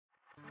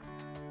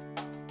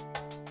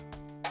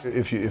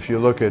If you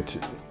look at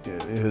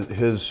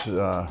his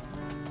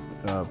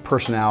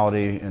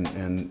personality and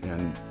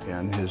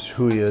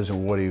who he is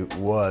and what he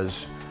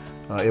was,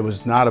 it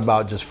was not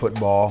about just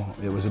football.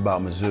 It was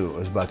about Mizzou. It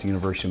was about the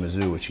University of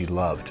Mizzou, which he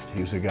loved. He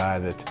was a guy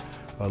that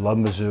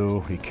loved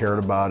Mizzou. He cared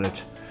about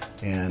it,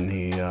 and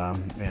he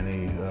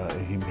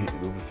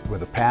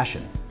with a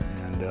passion.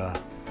 And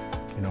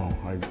you know,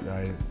 I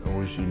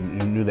always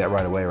knew that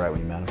right away, right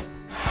when you met him.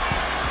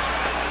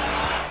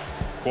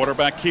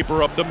 Quarterback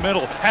keeper up the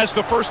middle, has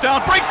the first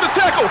down, breaks the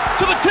tackle,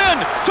 to the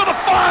 10, to the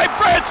 5,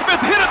 Brad Smith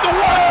hit at the 1,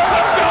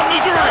 touchdown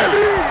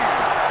Missouri!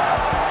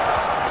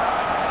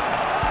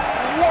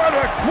 What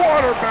a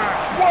quarterback,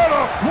 what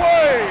a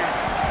play!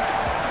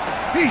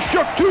 He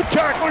shook 2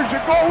 tacklers to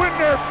go in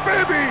there,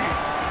 baby!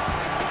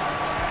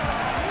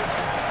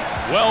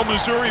 Well,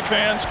 Missouri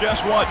fans, guess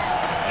what?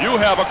 You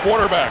have a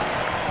quarterback.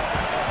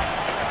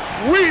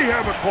 We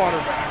have a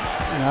quarterback.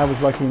 And I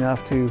was lucky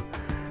enough to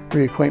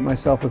reacquaint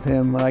myself with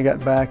him when I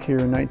got back here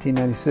in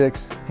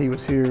 1996. He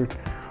was here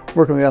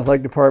working with the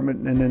athletic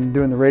department and then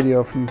doing the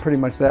radio from pretty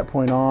much that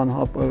point on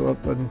up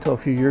until a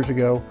few years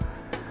ago.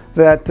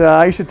 That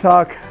I used to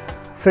talk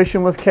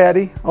fishing with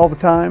Caddy all the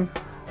time.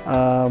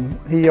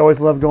 He always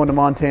loved going to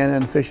Montana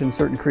and fishing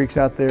certain creeks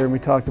out there, and we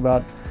talked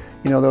about,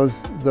 you know,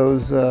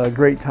 those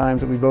great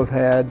times that we both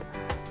had.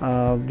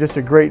 Just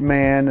a great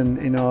man,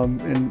 and you know,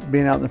 and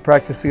being out in the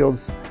practice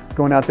fields,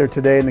 going out there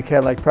today in the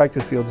Kadlec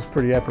practice field is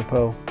pretty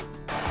apropos.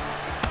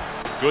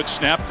 Good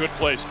snap, good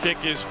place. Kick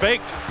is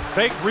faked.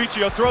 Faked,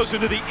 Riccio throws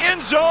into the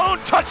end zone.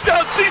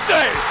 Touchdown,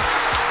 Cisse!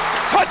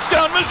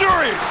 Touchdown,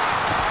 Missouri!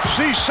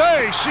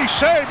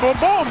 Cisse, boom,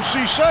 boom,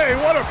 Cisse,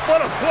 what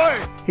a play!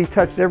 He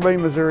touched everybody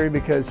in Missouri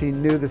because he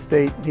knew the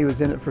state. He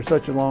was in it for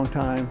such a long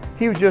time.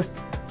 He was just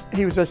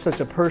such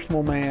a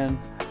personal man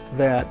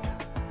that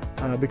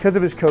because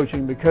of his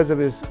coaching, because of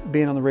his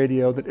being on the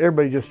radio, that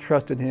everybody just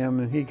trusted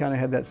him, and he kind of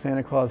had that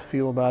Santa Claus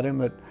feel about him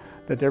that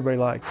everybody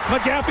liked.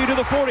 McGaffey to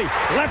the 40,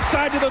 left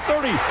side to the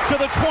 30, to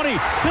the 20,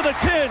 to the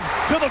 10,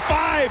 to the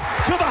 5,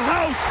 to the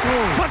house.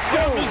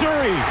 Touchdown,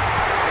 Missouri.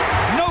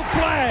 No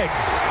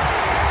flags.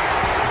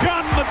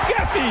 John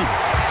McGaffey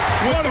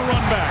with the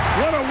run back.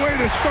 What a way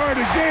to start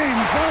a game.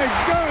 My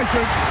gosh,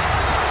 a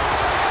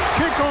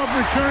kickoff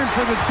return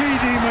for the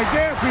TD.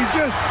 McGaffey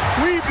just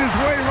weaved his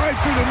way right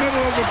through the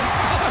middle of the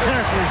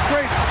tacklers.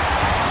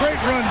 Great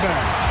run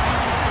back.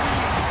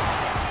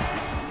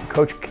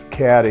 Coach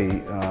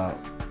Caddy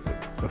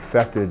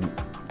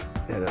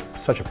had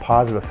such a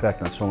positive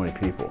effect on so many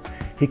people.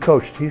 He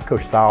coached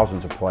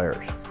thousands of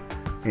players,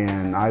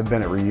 and I've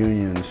been at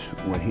reunions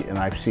and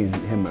I've seen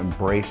him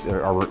embrace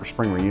our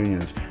spring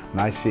reunions, and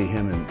I see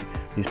him and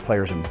these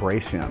players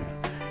embrace him,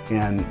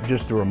 and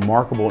just the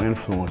remarkable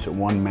influence that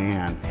one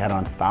man had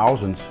on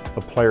thousands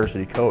of players that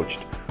he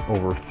coached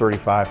over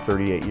 35,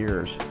 38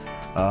 years.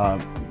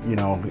 You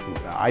know,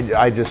 I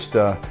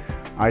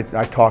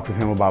talked with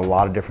him about a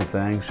lot of different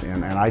things,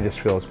 and I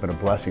just feel it's been a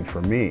blessing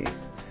for me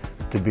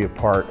to be a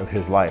part of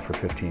his life for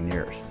 15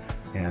 years.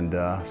 And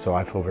so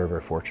I feel very,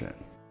 very fortunate.